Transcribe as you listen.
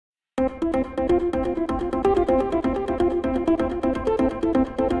Hi,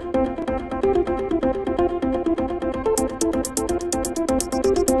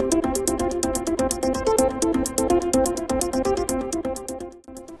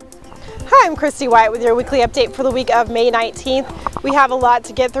 I'm Christy White with your weekly update for the week of May 19th. We have a lot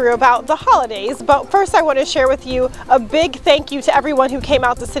to get through about the holidays, but first I want to share with you a big thank you to everyone who came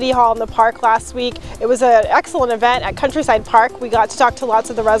out to City Hall in the park last week. It was an excellent event at Countryside Park. We got to talk to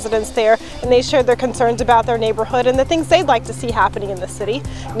lots of the residents there, and they shared their concerns about their neighborhood and the things they'd like to see happening in the city.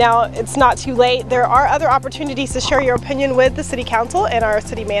 Now, it's not too late. There are other opportunities to share your opinion with the City Council and our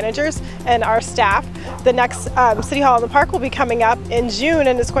city managers and our staff. The next City Hall in the Park will be coming up in June,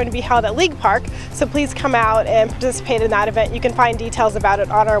 and it's going to be held at League Park, so please come out and participate in that event. You can find details about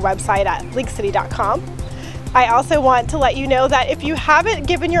it on our website at leaguecity.com. I also want to let you know that if you haven't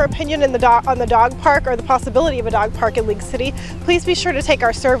given your opinion on the dog park or the possibility of a dog park in League City, please be sure to take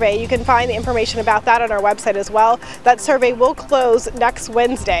our survey. You can find the information about that on our website as well. That survey will close next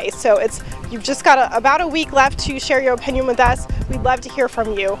Wednesday, so you've just got about a week left to share your opinion with us. We'd love to hear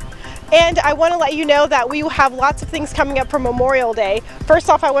from you. And I want to let you know that we will have lots of things coming up for Memorial Day. First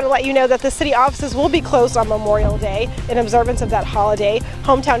off, I want to let you know that the city offices will be closed on Memorial Day in observance of that holiday.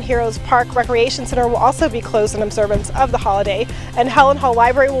 Hometown Heroes Park Recreation Center will also be closed in observance of the holiday. And Helen Hall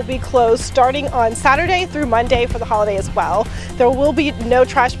Library will be closed starting on Saturday through Monday for the holiday as well. There will be no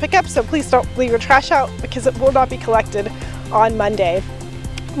trash pickup, so please don't leave your trash out because it will not be collected on Monday.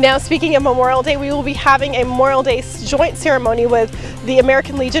 Now, speaking of Memorial Day, we will be having a Memorial Day joint ceremony with the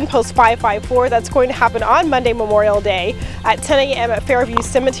American Legion Post 554. That's going to happen on Monday, Memorial Day at 10 a.m. at Fairview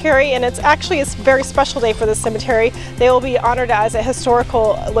Cemetery, and it's actually a very special day for the cemetery. They will be honored as a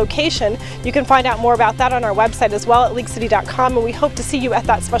historical location. You can find out more about that on our website as well at leaguecity.com, and we hope to see you at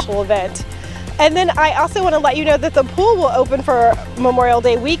that special event. And then I also want to let you know that the pool will open for Memorial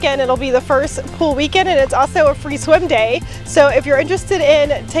Day weekend. It'll be the first pool weekend, and it's also a free swim day. So if you're interested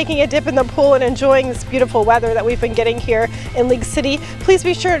in taking a dip in the pool and enjoying this beautiful weather that we've been getting here in League City, please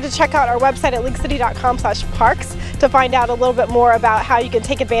be sure to check out our website at leaguecity.com/parks to find out a little bit more about how you can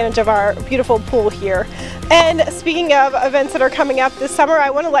take advantage of our beautiful pool here. And speaking of events that are coming up this summer, I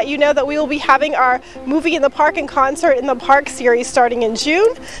want to let you know that we will be having our Movie in the Park and Concert in the Park series starting in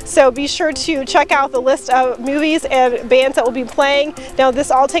June. So be sure to check out the list of movies and bands that will be playing. Now,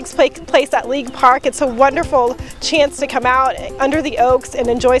 this all takes place at League Park. It's a wonderful chance to come out under the oaks and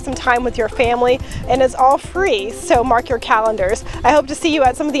enjoy some time with your family, and it's all free, so mark your calendars. I hope to see you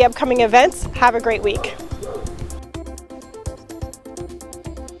at some of the upcoming events. Have a great week.